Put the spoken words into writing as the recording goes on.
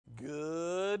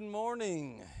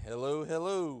morning. Hello,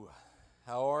 hello.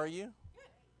 How are you?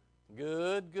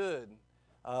 Good, good.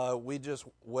 We just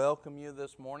welcome you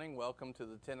this morning. Welcome to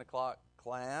the 10 o'clock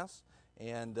class.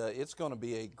 And it's going to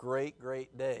be a great,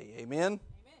 great day. Amen? Amen.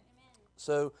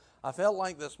 So I felt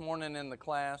like this morning in the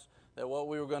class that what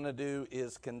we were going to do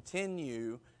is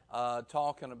continue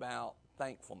talking about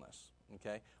thankfulness.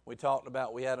 Okay?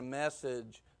 We had a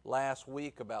message last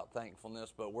week about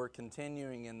thankfulness, but we're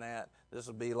continuing in that. This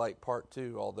will be like part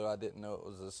 2, although I didn't know it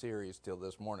was a series till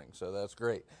this morning, so that's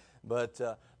great. But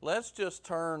let's just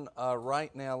turn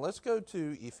right now. Let's go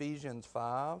to Ephesians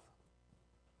 5.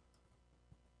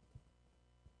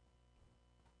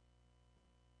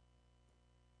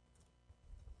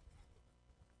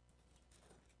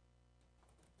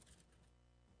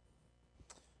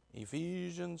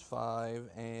 Ephesians 5,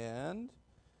 and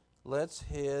let's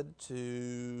head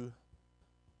to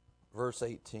verse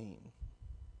 18.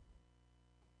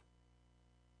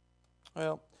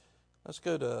 Well, let's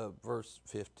go to verse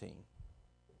 15.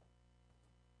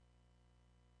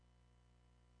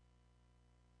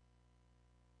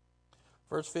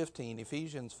 Verse 15,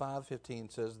 Ephesians 5:15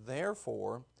 says,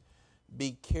 "Therefore,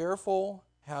 be careful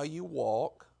how you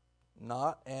walk,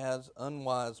 not as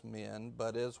unwise men,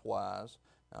 but as wise."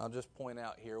 I'll just point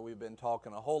out here, we've been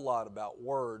talking a whole lot about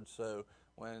words, so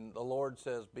when the Lord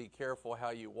says, be careful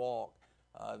how you walk,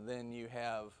 then you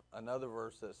have another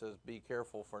verse that says, be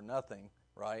careful for nothing,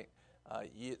 right?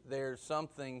 There's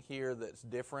something here that's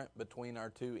different between our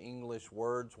two English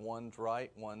words. One's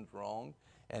right, one's wrong.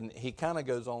 And he kind of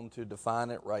goes on to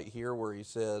define it right here where he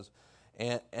says,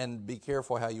 and be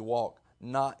careful how you walk,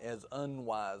 not as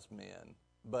unwise men,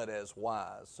 but as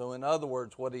wise. So in other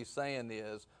words, what he's saying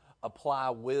is, apply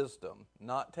wisdom,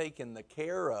 not taking the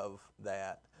care of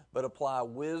that, but apply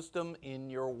wisdom in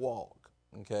your walk,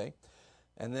 okay?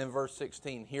 And then verse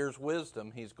 16, here's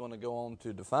wisdom. He's going to go on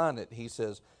to define it. He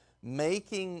says,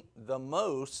 making the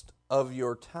most of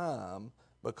your time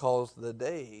because the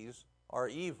days are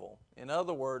evil. In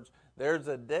other words, there's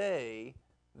a day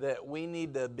that we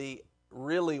need to be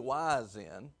really wise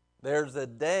in. There's a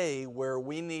day where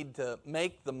we need to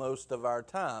make the most of our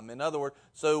time. In other words,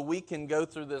 so we can go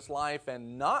through this life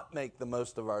and not make the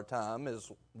most of our time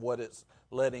is what it's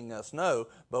letting us know.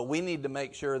 But we need to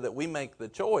make sure that we make the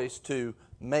choice to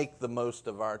make the most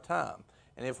of our time.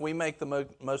 And if we make the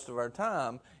most of our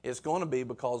time, it's going to be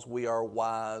because we are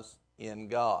wise in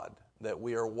God, that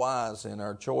we are wise in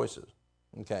our choices.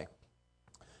 Okay. It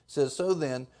says, so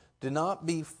then, do not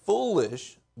be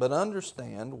foolish, but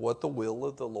understand what the will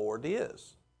of the Lord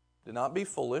is. Do not be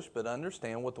foolish, but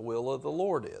understand what the will of the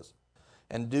Lord is.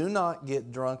 And do not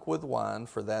get drunk with wine,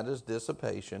 for that is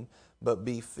dissipation, but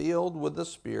be filled with the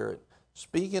Spirit,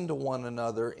 speaking to one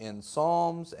another in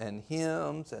psalms and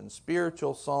hymns and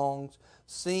spiritual songs,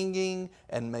 singing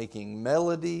and making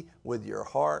melody with your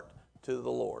heart to the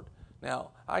Lord.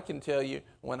 Now, I can tell you,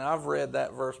 when I've read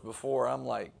that verse before, I'm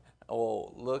like,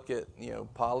 oh, look at,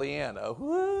 Pollyanna,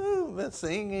 woo,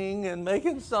 singing and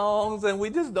making songs, and we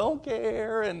just don't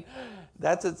care. And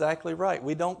that's exactly right.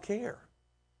 We don't care.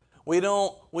 We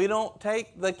don't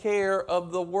take the care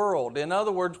of the world. In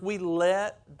other words, we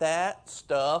let that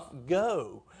stuff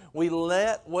go. We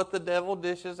let what the devil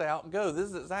dishes out go.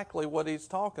 This is exactly what he's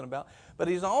talking about. But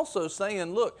he's also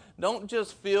saying, look, don't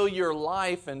just fill your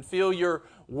life and fill your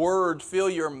words, fill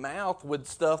your mouth with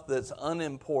stuff that's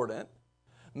unimportant.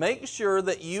 Make sure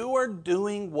that you are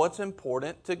doing what's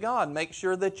important to God. Make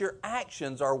sure that your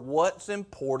actions are what's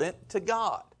important to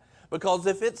God. Because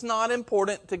if it's not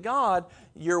important to God,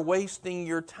 you're wasting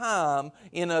your time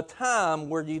in a time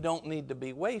where you don't need to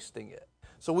be wasting it.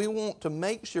 So we want to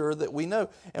make sure that we know.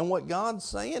 And what God's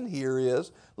saying here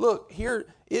is, look, here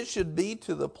it should be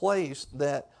to the place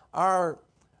that our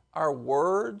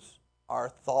words, our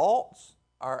thoughts,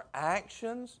 our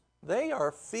actions, they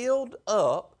are filled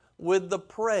up with the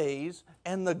praise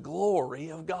and the glory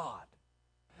of God.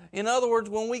 In other words,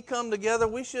 when we come together,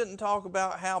 we shouldn't talk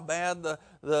about how bad the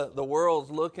world's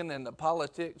looking and the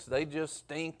politics, they just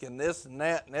stink and this and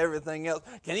that and everything else.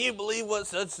 Can you believe what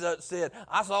such said?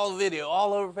 I saw the video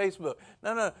all over Facebook.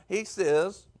 No. He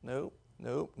says,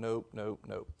 nope.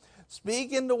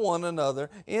 Speaking to one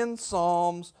another in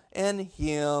psalms and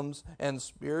hymns and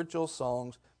spiritual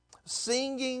songs,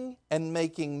 singing and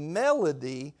making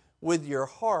melody with your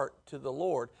heart to the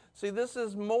Lord. See, this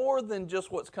is more than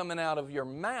just what's coming out of your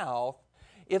mouth.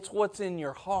 It's what's in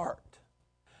your heart.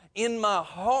 In my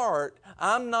heart,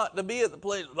 I'm not to be at the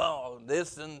place of, oh,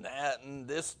 this and that, and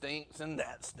this stinks and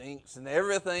that stinks and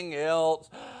everything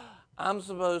else. I'm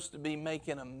supposed to be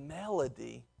making a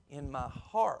melody in my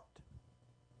heart.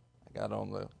 I got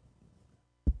on the,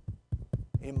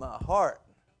 in my heart.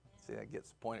 See, that gets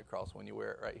the point across when you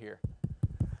wear it right here.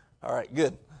 All right,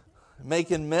 good.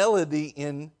 Making melody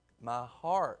in my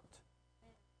heart.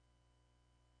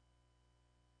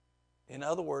 In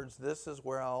other words, this is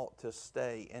where I ought to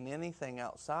stay. And anything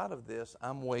outside of this,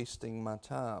 I'm wasting my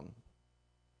time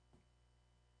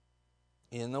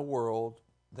in a world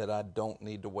that I don't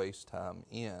need to waste time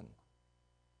in.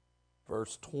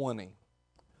 Verse 20.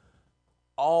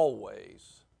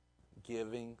 Always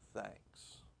giving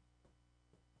thanks.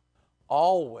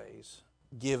 Always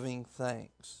giving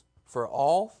thanks for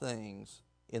all things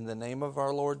in the name of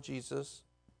our Lord Jesus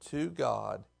to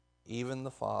God, even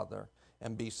the Father,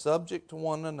 and be subject to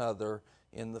one another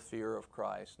in the fear of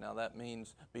Christ. Now that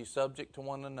means be subject to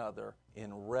one another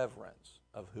in reverence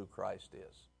of who Christ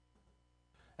is.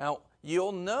 Now,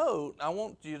 you'll note, I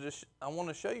want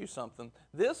to show you something.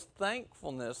 This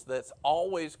thankfulness that's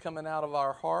always coming out of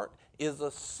our heart is a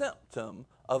symptom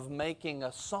of making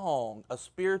a song, a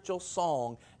spiritual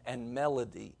song and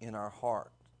melody in our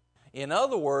heart. In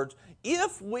other words,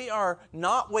 if we are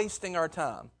not wasting our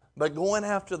time, but going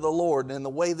after the Lord in the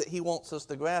way that He wants us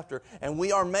to go after, and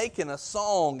we are making a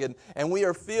song, and we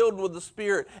are filled with the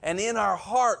Spirit, and in our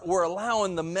heart we're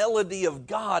allowing the melody of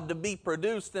God to be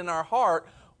produced in our heart,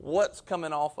 what's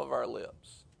coming off of our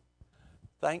lips?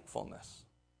 Thankfulness.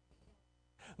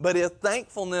 But if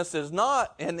thankfulness is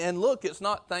not, and look, it's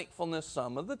not thankfulness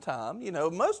some of the time. You know,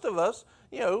 most of us,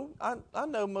 I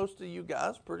know most of you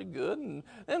guys pretty good,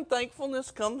 and thankfulness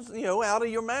comes, out of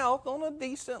your mouth on a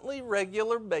decently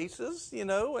regular basis,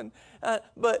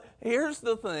 but here's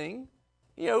the thing,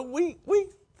 we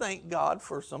thank God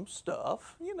for some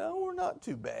stuff, we're not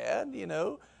too bad,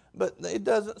 but it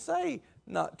doesn't say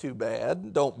not too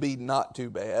bad, don't be not too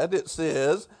bad. It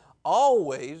says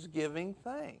always giving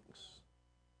thanks.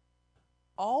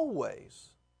 Always.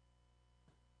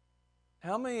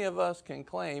 How many of us can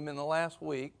claim in the last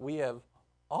week we have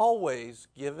always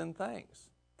given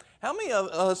thanks? How many of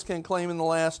us can claim in the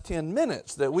last 10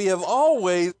 minutes that we have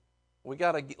always, we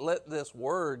got to let this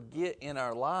word get in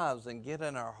our lives and get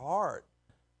in our heart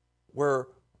where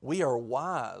we are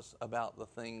wise about the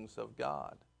things of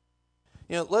God.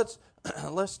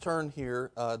 Let's turn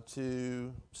here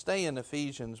to stay in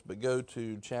Ephesians, but go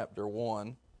to chapter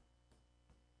 1.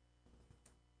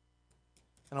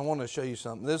 And I want to show you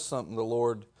something. This is something the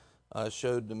Lord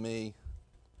showed to me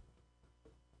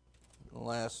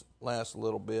last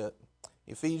little bit.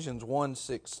 Ephesians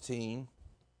 1:16.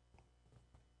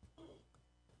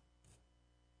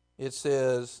 It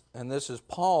says, and this is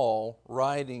Paul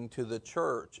writing to the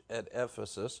church at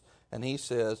Ephesus, and he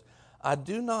says, I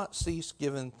do not cease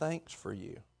giving thanks for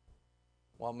you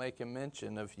while making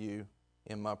mention of you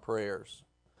in my prayers.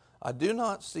 I do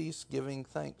not cease giving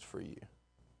thanks for you.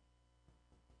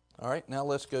 All right, now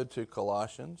let's go to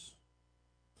Colossians,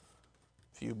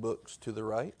 a few books to the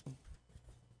right,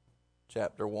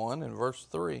 chapter 1 and verse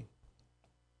 3.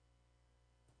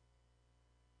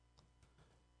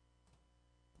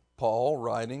 Paul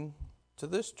writing to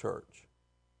this church.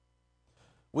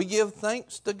 We give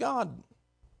thanks to God,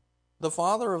 the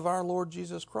Father of our Lord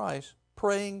Jesus Christ,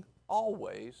 praying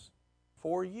always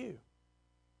for you.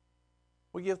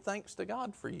 We give thanks to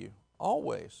God for you,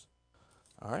 always.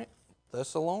 All right.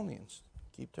 Thessalonians,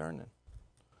 keep turning.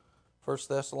 1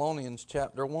 Thessalonians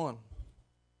chapter 1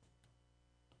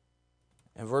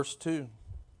 and verse 2.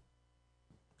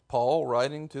 Paul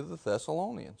writing to the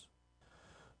Thessalonians.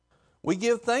 We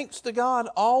give thanks to God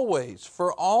always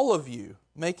for all of you,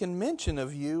 making mention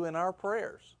of you in our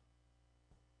prayers.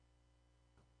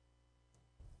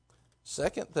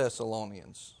 2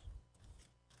 Thessalonians,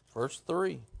 verse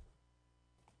 3.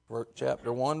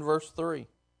 Chapter 1, verse 3.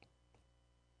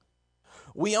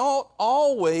 We ought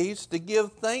always to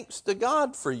give thanks to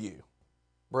God for you,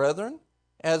 brethren,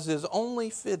 as is only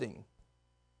fitting.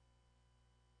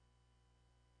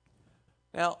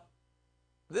 Now,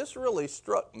 this really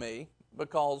struck me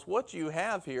because what you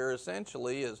have here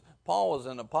essentially is Paul is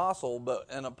an apostle, but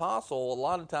an apostle a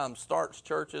lot of times starts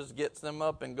churches, gets them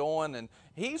up and going, and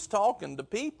he's talking to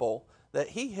people that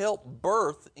he helped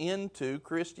birth into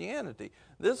Christianity.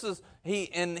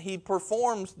 He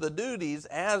performs the duties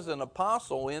as an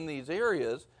apostle in these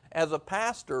areas as a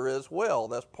pastor as well.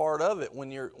 That's part of it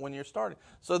when you're starting.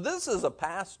 So this is a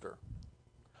pastor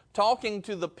talking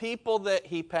to the people that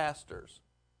he pastors.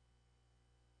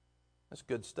 That's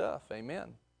good stuff.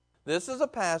 Amen. This is a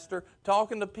pastor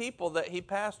talking to people that he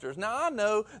pastors. Now, I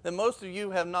know that most of you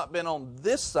have not been on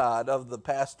this side of the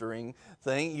pastoring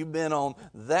thing. You've been on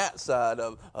that side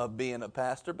of being a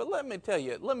pastor. But let me tell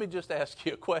you, let me just ask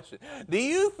you a question. Do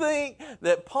you think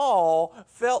that Paul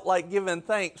felt like giving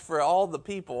thanks for all the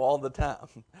people all the time?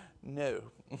 No.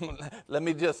 Let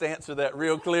me just answer that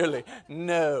real clearly.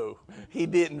 No, he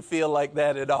didn't feel like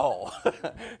that at all.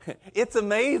 It's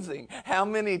amazing how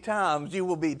many times you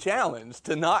will be challenged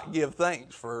to not give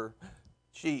thanks for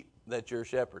sheep that you're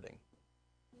shepherding.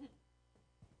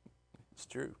 It's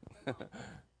true.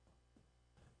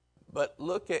 But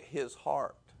look at his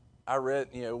heart.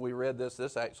 We read this.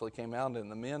 This actually came out in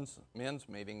the men's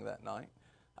meeting that night.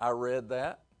 I read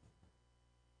that,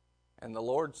 and the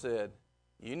Lord said,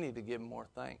 you need to give more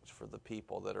thanks for the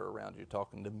people that are around you,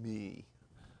 talking to me.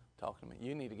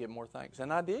 You need to give more thanks.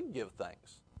 And I did give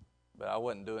thanks, but I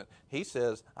wasn't doing it. He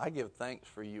says, I give thanks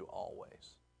for you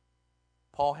always.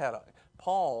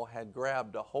 Paul had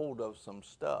grabbed a hold of some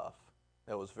stuff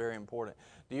that was very important.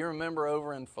 Do you remember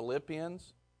over in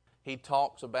Philippians, he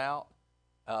talks about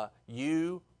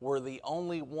you were the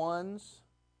only ones,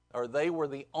 or they were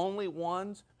the only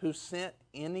ones who sent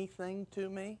anything to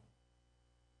me?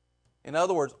 In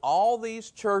other words, all these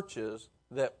churches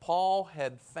that Paul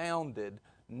had founded,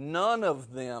 none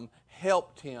of them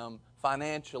helped him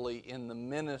financially in the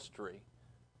ministry.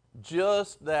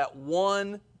 Just that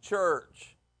one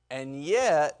church. And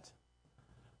yet,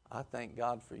 I thank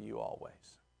God for you always.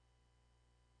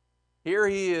 Here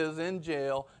he is in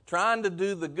jail, trying to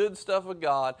do the good stuff of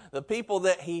God. The people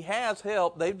that he has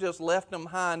helped, they've just left them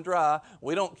high and dry.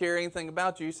 We don't care anything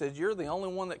about you. He says, you're the only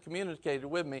one that communicated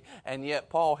with me. And yet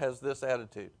Paul has this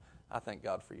attitude. I thank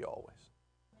God for you always.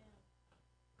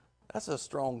 That's a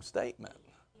strong statement.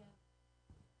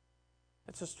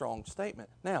 It's a strong statement.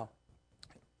 Now,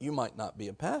 you might not be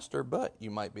a pastor, but you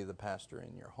might be the pastor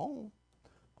in your home.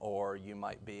 Or you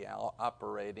might be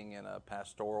operating in a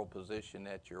pastoral position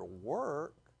at your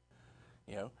work.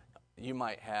 You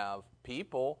might have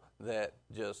people that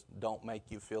just don't make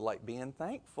you feel like being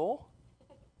thankful.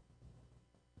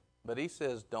 But he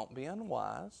says, don't be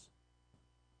unwise.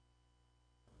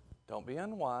 Don't be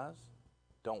unwise.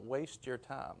 Don't waste your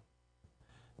time.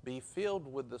 Be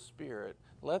filled with the Spirit.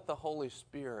 Let the Holy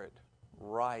Spirit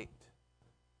write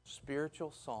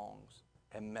spiritual songs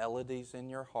and melodies in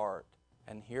your heart.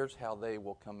 And here's how they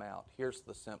will come out. Here's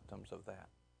the symptoms of that.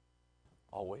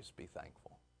 Always be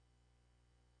thankful.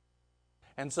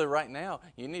 And so right now,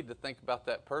 you need to think about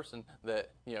that person that,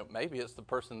 maybe it's the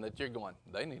person that you're going,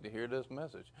 they need to hear this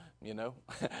message.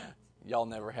 Y'all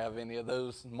never have any of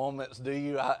those moments, do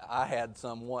you? I had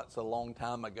some once a long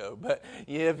time ago. But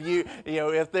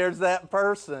if there's that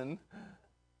person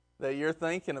that you're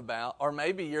thinking about, or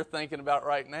maybe you're thinking about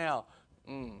right now,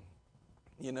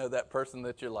 that person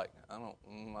that you're like, I don't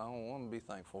want to be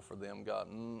thankful for them, God.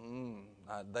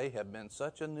 They have been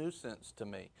such a nuisance to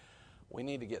me. We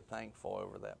need to get thankful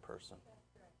over that person.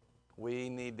 We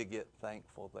need to get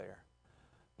thankful there.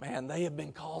 Man, they have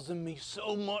been causing me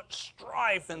so much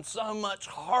strife and so much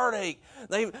heartache.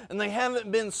 They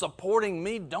haven't been supporting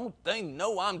me. Don't they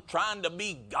know I'm trying to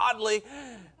be godly?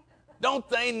 Don't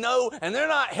they know? And they're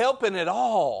not helping at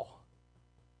all.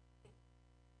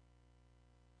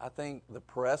 I think the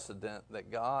precedent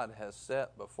that God has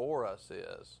set before us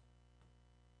is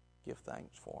give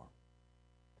thanks for them.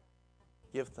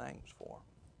 Give thanks for them.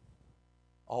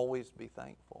 Always be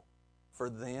thankful for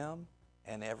them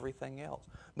and everything else.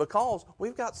 Because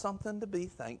we've got something to be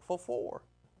thankful for.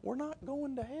 We're not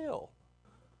going to hell.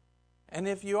 And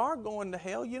if you are going to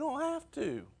hell, you don't have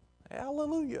to.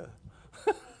 Hallelujah.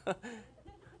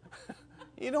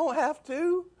 You don't have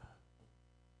to.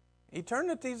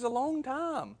 Eternity's a long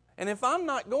time. And if I'm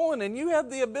not going and you have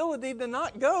the ability to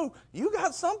not go, you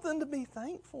got something to be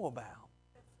thankful about.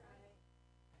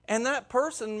 And that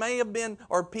person may have been,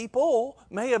 or people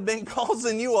may have been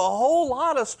causing you a whole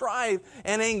lot of strife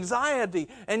and anxiety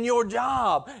and your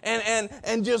job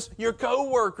and just your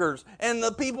coworkers and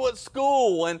the people at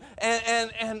school and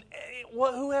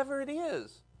whoever it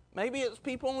is. Maybe it's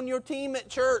people on your team at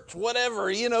church,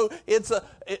 whatever.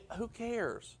 Who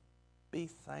cares? Be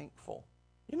thankful.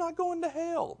 You're not going to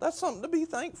hell. That's something to be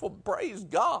thankful. Praise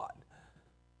God.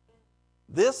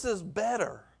 This is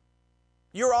better.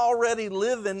 You're already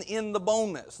living in the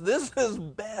bonus. This is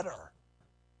better.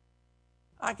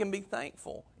 I can be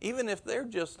thankful. Even if they're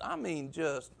just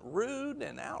rude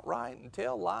and outright and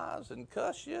tell lies and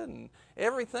cuss you and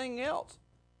everything else.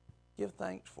 Give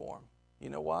thanks for them. You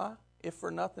know why? If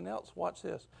for nothing else, watch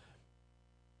this.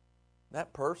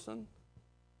 That person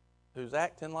who's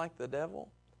acting like the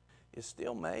devil is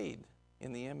still made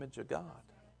in the image of God.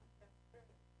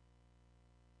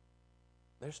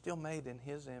 They're still made in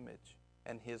His image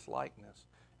and His likeness.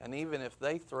 And even if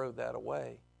they throw that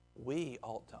away, we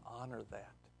ought to honor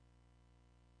that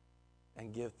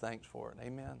and give thanks for it.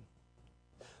 Amen.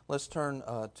 Let's turn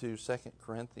to 2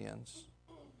 Corinthians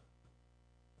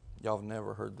Y'all have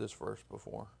never heard this verse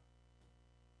before.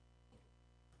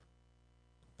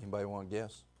 Anybody want to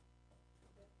guess?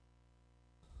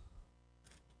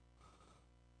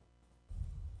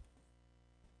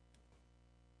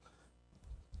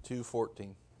 Two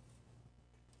 14.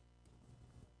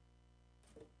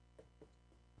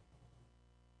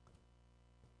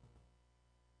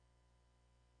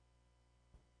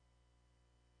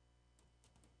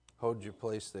 Hold your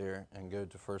place there and go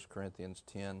to 1 Corinthians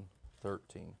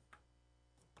 10:13.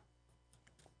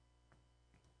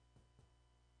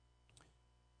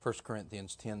 1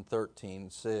 Corinthians 10:13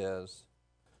 says,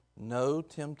 "No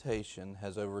temptation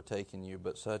has overtaken you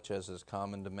but such as is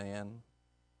common to man."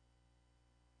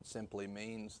 It simply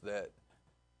means that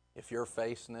if you're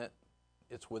facing it,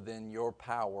 it's within your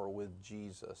power with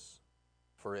Jesus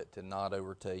for it to not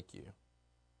overtake you.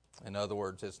 In other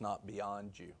words, it's not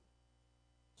beyond you.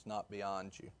 It's not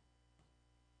beyond you.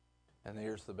 And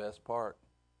here's the best part.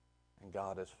 And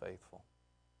God is faithful.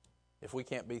 If we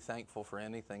can't be thankful for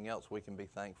anything else, we can be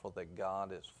thankful that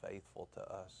God is faithful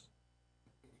to us.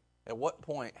 At what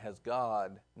point has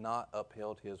God not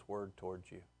upheld His word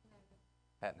towards you?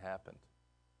 Hadn't happened.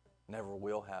 Never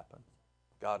will happen.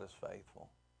 God is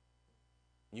faithful.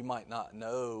 You might not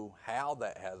know how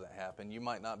that hasn't happened. You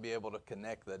might not be able to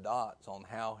connect the dots on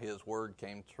how His word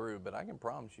came true, but I can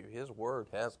promise you His word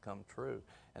has come true.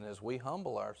 And as we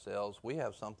humble ourselves, we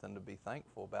have something to be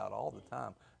thankful about all the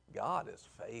time. God is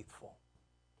faithful.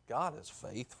 God is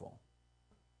faithful.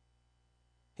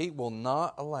 He will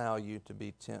not allow you to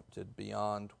be tempted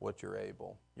beyond what you're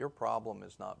able. Your problem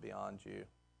is not beyond you.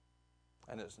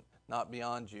 And it's not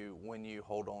beyond you when you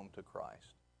hold on to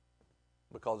Christ,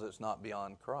 because it's not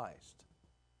beyond Christ.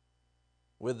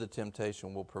 With the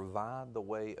temptation will provide the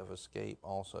way of escape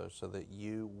also, so that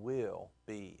you will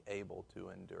be able to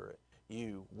endure it.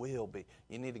 You will be.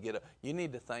 You need to get up. You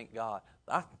need to thank God.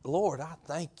 Lord, I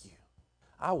thank you.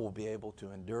 I will be able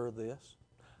to endure this.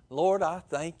 Lord, I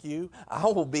thank you. I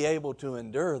will be able to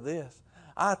endure this.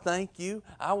 I thank you.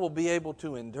 I will be able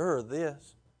to endure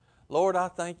this. Lord, I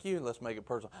thank you. Let's make it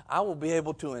personal. I will be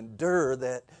able to endure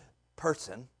that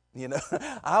person.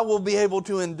 I will be able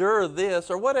to endure this,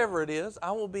 or whatever it is.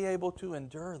 I will be able to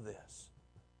endure this.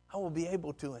 I will be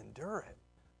able to endure it.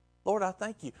 Lord, I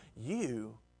thank you.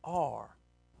 You are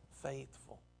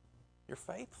faithful. You're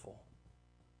faithful.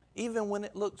 Even when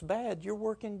it looks bad, you're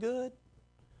working good.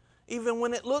 Even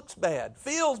when it looks bad,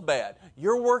 feels bad,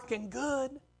 you're working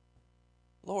good.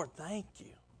 Lord, thank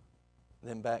you.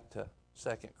 Then back to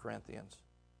 2 Corinthians.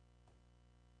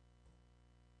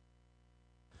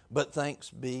 But thanks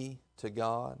be to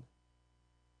God.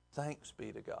 Thanks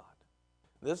be to God.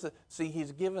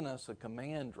 He's given us a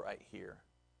command right here.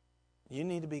 You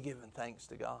need to be giving thanks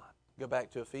to God. Go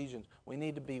back to Ephesians. We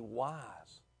need to be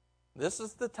wise. This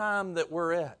is the time that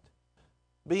we're at.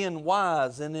 Being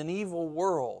wise in an evil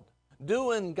world.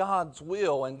 Doing God's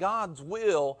will. And God's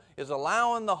will is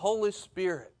allowing the Holy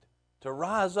Spirit to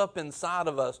rise up inside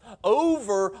of us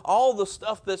over all the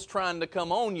stuff that's trying to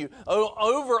come on you,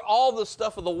 over all the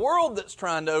stuff of the world that's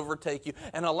trying to overtake you,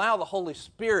 and allow the Holy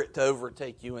Spirit to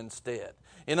overtake you instead.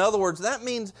 In other words, that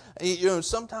means,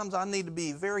 sometimes I need to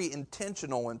be very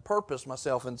intentional and purpose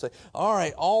myself and say, all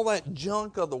right, all that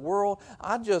junk of the world,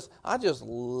 I just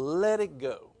let it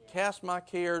go. Cast my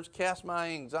cares, cast my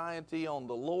anxiety on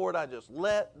the Lord. I just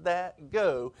let that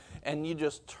go. And you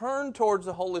just turn towards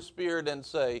the Holy Spirit and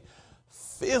say,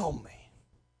 fill me.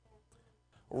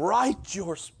 Write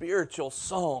your spiritual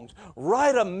songs.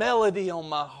 Write a melody on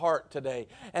my heart today.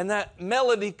 And that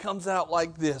melody comes out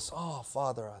like this. Oh,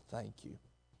 Father, I thank you.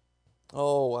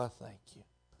 Oh, I thank you.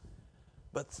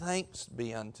 But thanks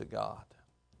be unto God.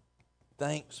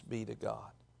 Thanks be to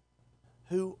God,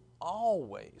 who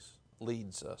always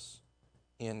leads us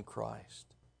in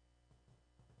Christ,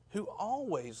 who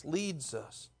always leads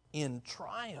us in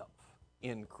triumph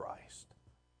in Christ,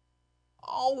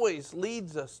 always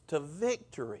leads us to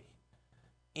victory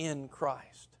in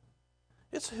Christ.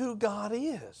 It's who God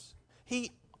is.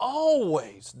 He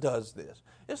always does this.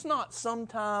 It's not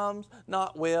sometimes,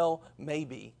 not well,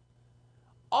 maybe.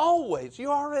 Always. You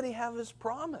already have His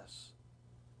promise.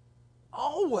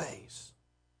 Always.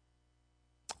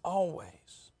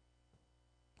 Always.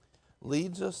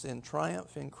 Leads us in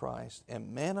triumph in Christ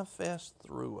and manifests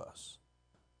through us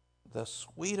the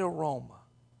sweet aroma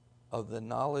of the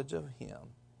knowledge of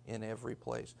Him in every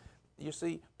place. You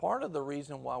see, part of the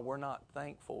reason why we're not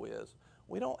thankful is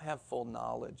we don't have full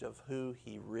knowledge of who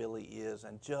He really is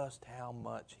and just how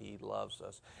much He loves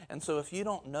us. And so if you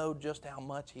don't know just how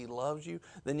much He loves you,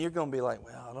 then you're going to be like,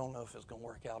 well, I don't know if it's going to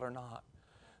work out or not.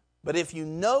 But if you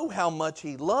know how much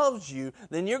He loves you,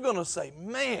 then you're going to say,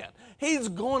 man, He's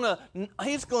going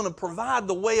to provide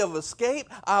the way of escape.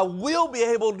 I will be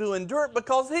able to endure it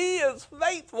because He is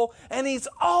faithful and He's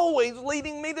always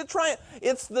leading me to triumph.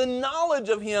 It's the knowledge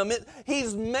of Him.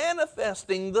 He's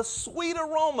manifesting the sweet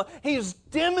aroma. He's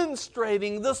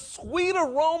demonstrating the sweet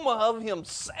aroma of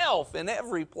Himself in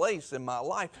every place in my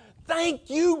life. Thank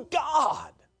you,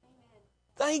 God.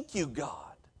 Thank you, God.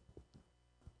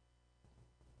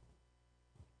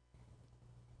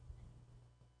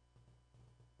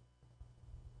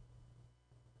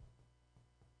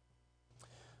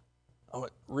 I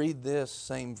want to read this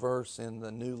same verse in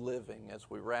the New Living as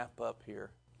we wrap up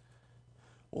here.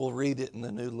 We'll read it in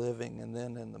the New Living and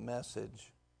then in the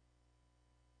Message.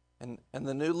 And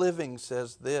the New Living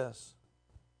says this,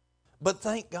 but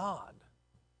thank God,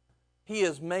 He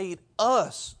has made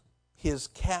us His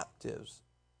captives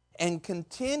and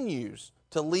continues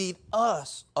to lead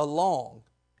us along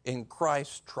in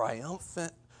Christ's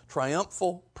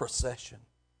triumphal procession.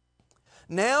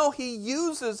 Now He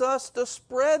uses us to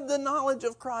spread the knowledge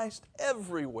of Christ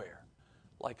everywhere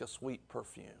like a sweet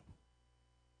perfume.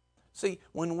 See,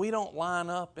 when we don't line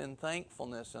up in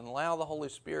thankfulness and allow the Holy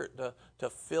Spirit to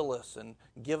fill us and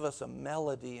give us a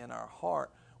melody in our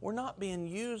heart, we're not being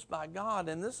used by God.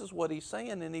 And this is what He's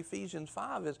saying in Ephesians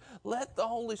 5 is, let the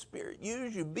Holy Spirit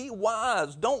use you. Be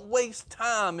wise. Don't waste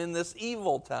time in this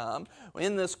evil time,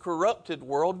 in this corrupted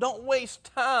world. Don't waste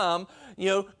time,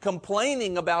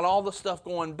 complaining about all the stuff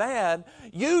going bad.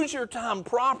 Use your time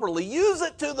properly. Use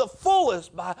it to the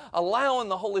fullest by allowing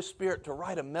the Holy Spirit to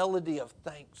write a melody of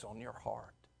thanks on your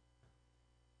heart.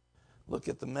 Look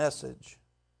at the Message.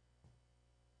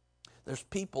 There's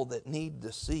people that need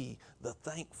to see the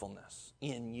thankfulness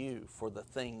in you for the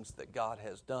things that God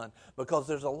has done. Because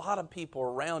there's a lot of people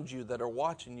around you that are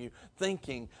watching you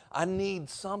thinking, I need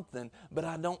something, but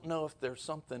I don't know if there's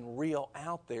something real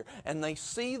out there. And they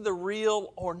see the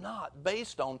real or not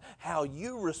based on how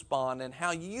you respond and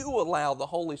how you allow the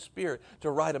Holy Spirit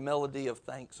to write a melody of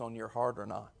thanks on your heart or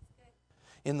not.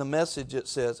 In the Message it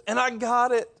says, and I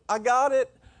got it, I got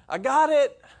it, I got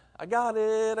it, I got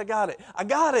it, I got it, I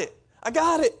got it. I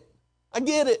got it. I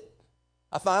get it.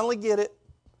 I finally get it.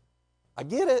 I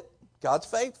get it. God's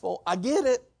faithful. I get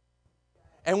it.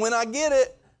 And when I get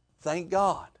it, thank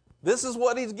God. This is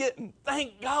what He's getting.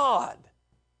 Thank God.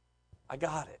 I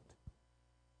got it.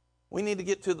 We need to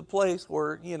get to the place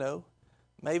where,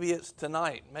 maybe it's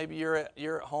tonight. Maybe you're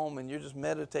at home and you're just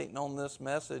meditating on this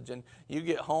message and you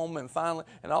get home and finally,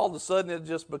 and all of a sudden it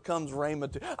just becomes rhema.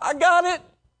 I got it.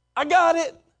 I got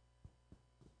it.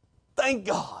 Thank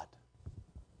God.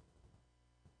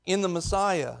 In the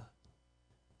Messiah,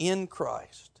 in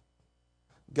Christ,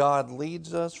 God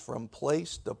leads us from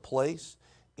place to place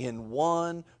in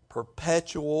one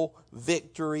perpetual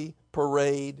victory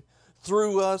parade.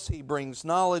 Through us, He brings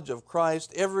knowledge of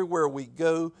Christ. Everywhere we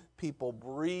go, people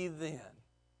breathe in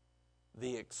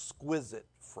the exquisite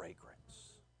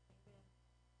fragrance.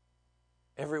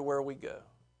 Everywhere we go.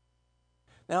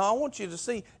 Now, I want you to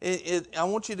see, I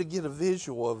want you to get a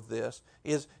visual of this,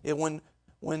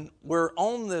 when we're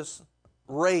on this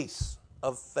race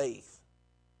of faith,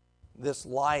 this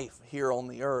life here on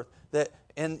the earth,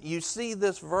 and you see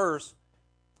this verse,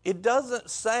 it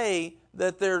doesn't say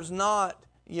that there's not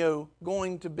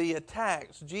going to be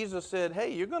attacks. Jesus said,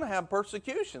 hey, you're going to have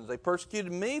persecutions. They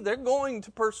persecuted me. They're going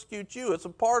to persecute you. It's a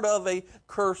part of a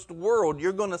cursed world.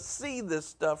 You're going to see this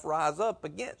stuff rise up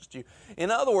against you.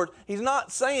 In other words, He's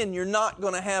not saying you're not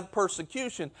going to have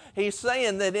persecution. He's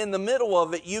saying that in the middle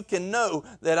of it, you can know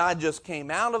that I just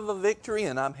came out of a victory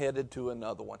and I'm headed to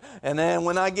another one. And then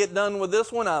when I get done with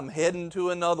this one, I'm heading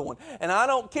to another one. And I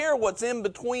don't care what's in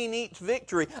between each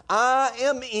victory. I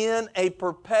am in a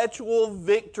perpetual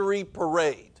victory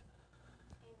parade.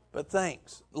 But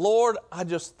thanks. Lord, I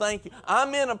just thank You.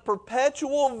 I'm in a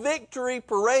perpetual victory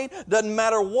parade. Doesn't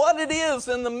matter what it is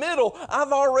in the middle.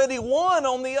 I've already won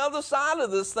on the other side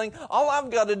of this thing. All I've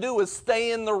got to do is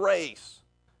stay in the race.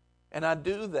 And I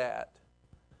do that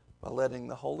by letting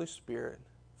the Holy Spirit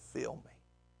fill me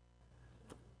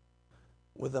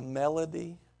with a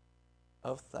melody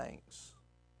of thanks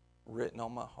written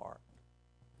on my heart.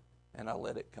 And I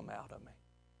let it come out of me.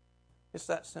 It's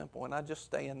that simple, and I just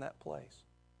stay in that place.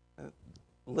 And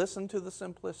listen to the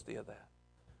simplicity of that.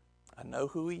 I know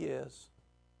who He is,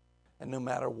 and no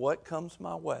matter what comes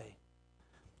my way,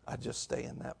 I just stay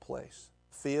in that place,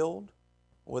 filled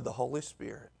with the Holy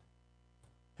Spirit,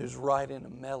 who's writing a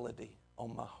melody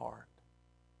on my heart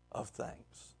of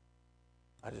thanks.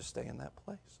 I just stay in that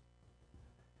place.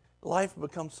 Life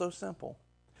becomes so simple.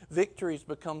 Victories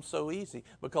become so easy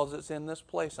because it's in this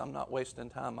place. I'm not wasting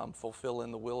time. I'm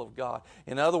fulfilling the will of God.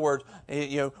 In other words,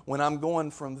 when I'm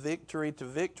going from victory to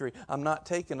victory, I'm not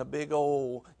taking a big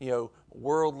old,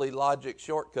 worldly logic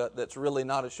shortcut that's really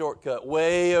not a shortcut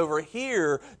way over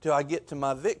here till I get to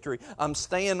my victory. I'm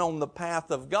staying on the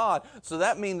path of God. So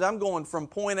that means I'm going from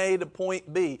point A to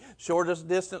point B. Shortest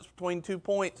distance between 2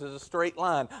 points is a straight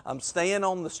line. I'm staying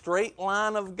on the straight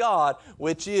line of God,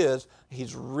 which is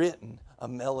He's written a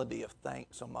melody of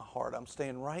thanks on my heart. I'm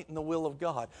staying right in the will of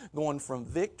God, going from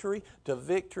victory to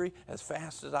victory as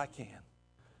fast as I can.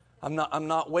 I'm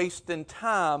not wasting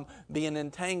time being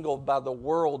entangled by the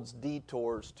world's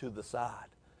detours to the side.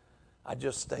 I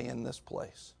just stay in this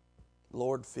place.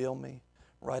 Lord, fill me.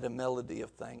 Write a melody of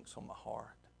thanks on my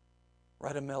heart.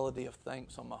 Write a melody of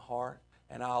thanks on my heart,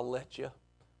 and I'll let you.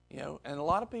 And a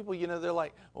lot of people, they're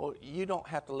like, well, you don't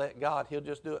have to let God. He'll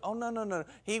just do it. Oh, no.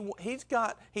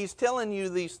 He's telling you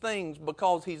these things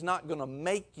because He's not going to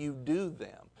make you do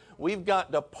them. We've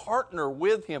got to partner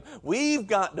with Him. We've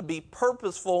got to be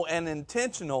purposeful and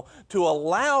intentional to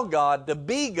allow God to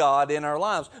be God in our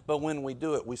lives. But when we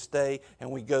do it, we stay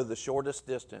and we go the shortest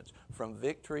distance from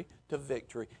victory to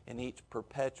victory in each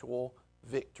perpetual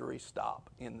victory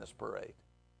stop in this parade.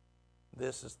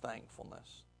 This is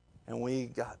thankfulness. And we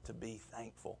got to be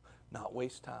thankful, not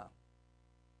waste time.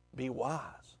 Be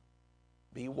wise.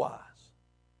 Be wise.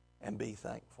 And be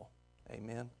thankful.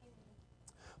 Amen.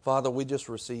 Father, we just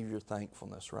receive your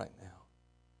thankfulness right now.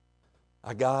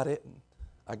 I got it.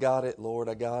 I got it, Lord.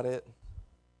 I got it.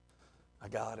 I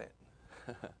got it.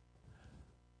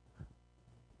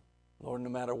 Lord, no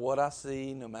matter what I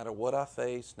see, no matter what I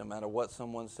face, no matter what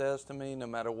someone says to me, no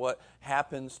matter what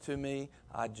happens to me,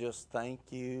 I just thank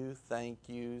you, thank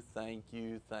you, thank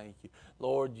you, thank you.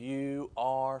 Lord, you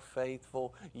are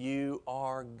faithful. You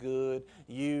are good.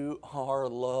 You are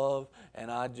love.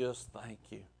 And I just thank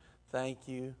you. Thank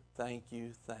you, thank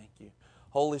you, thank you.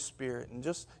 Holy Spirit, and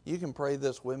just, you can pray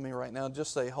this with me right now.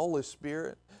 Just say, Holy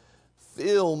Spirit,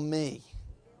 fill me.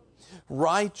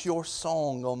 Write your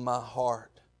song on my heart.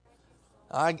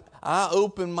 I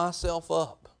open myself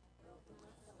up.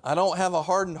 I don't have a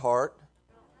hardened heart,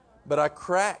 but I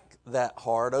crack that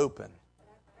heart open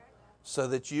so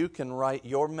that you can write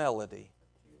your melody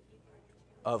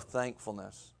of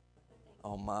thankfulness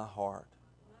on my heart.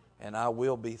 And I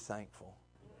will be thankful.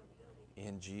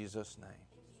 In Jesus' name.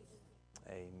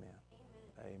 Amen.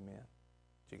 Amen.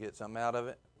 Did you get something out of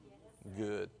it?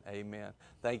 Good. Amen.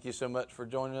 Thank you so much for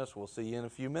joining us. We'll see you in a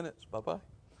few minutes. Bye-bye.